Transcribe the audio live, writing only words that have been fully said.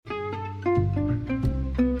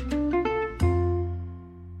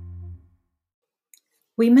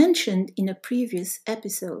We mentioned in a previous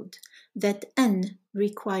episode that أن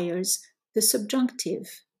requires the subjunctive,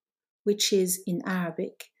 which is in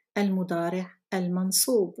Arabic المضارع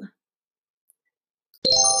المنصوب.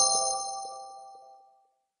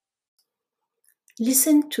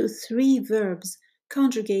 Listen to 3 verbs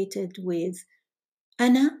conjugated with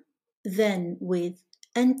أنا, then with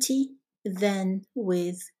أنتِ, then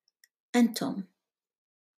with أنتم.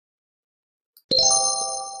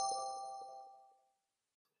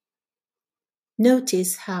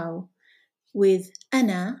 Notice how with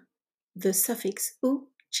أنا the suffix U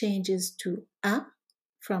changes to A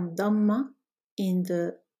from ضمة in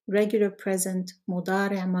the regular present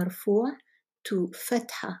مضارع مرفوع to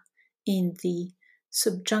فتحة in the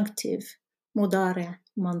subjunctive مضارع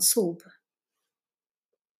منصوب.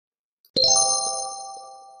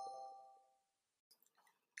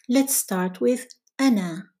 Let's start with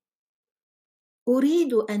أنا.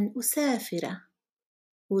 أريد أن أسافر.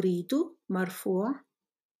 أريد مرفوع،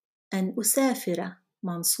 أن أسافر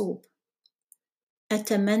منصوب.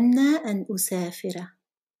 أتمنى أن أسافر.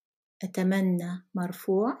 أتمنى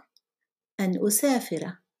مرفوع، أن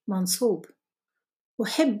أسافر منصوب.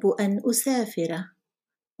 أحب أن أسافر.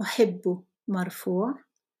 أحب مرفوع،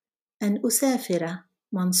 أن أسافر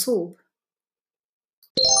منصوب.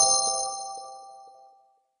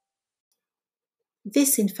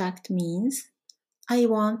 This in fact means I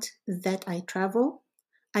want that I travel,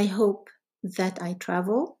 I hope that I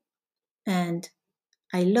travel, and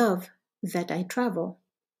I love that I travel.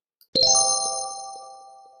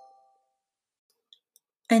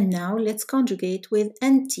 And now let's conjugate with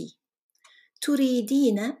أنتِ.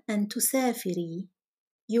 تريدين أن تسافري.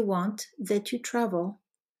 You want that you travel.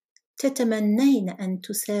 تتمنين أن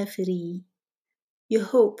تسافري. You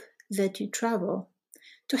hope that you travel.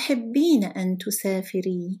 تحبين أن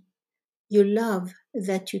تسافري. You love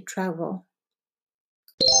that you travel.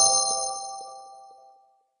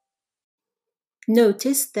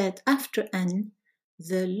 Notice that after أن,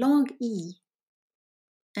 the long E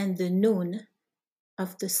and the nun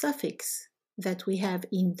of the suffix that we have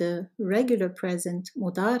in the regular present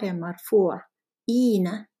مضارع مرفوع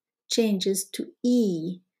إين changes to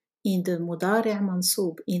E in the مضارع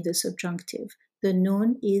منصوب in the subjunctive. The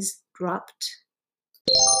nun is dropped.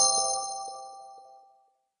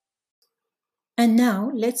 And now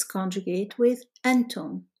let's conjugate with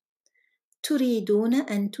أنتم. تريدون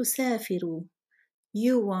أن تسافروا.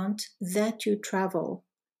 You want that you travel.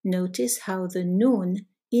 Notice how the nun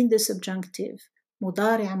in the subjunctive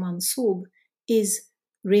مضارع منصوب is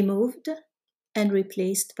removed and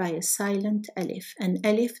replaced by a silent alif, an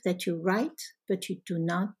alif that you write but you do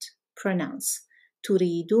not pronounce.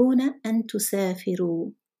 تريدون أن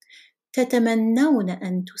تسافروا. تتمنون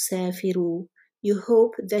أن تسافروا. You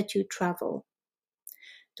hope that you travel.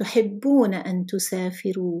 تحبون أن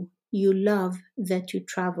تسافروا. You love that you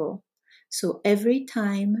travel. So every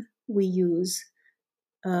time we use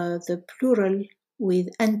the plural with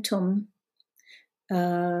أنتم,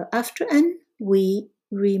 after أن, we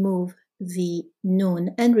remove the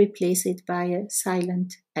nun and replace it by a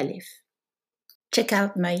silent alif. Check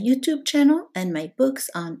out my YouTube channel and my books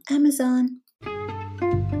on Amazon.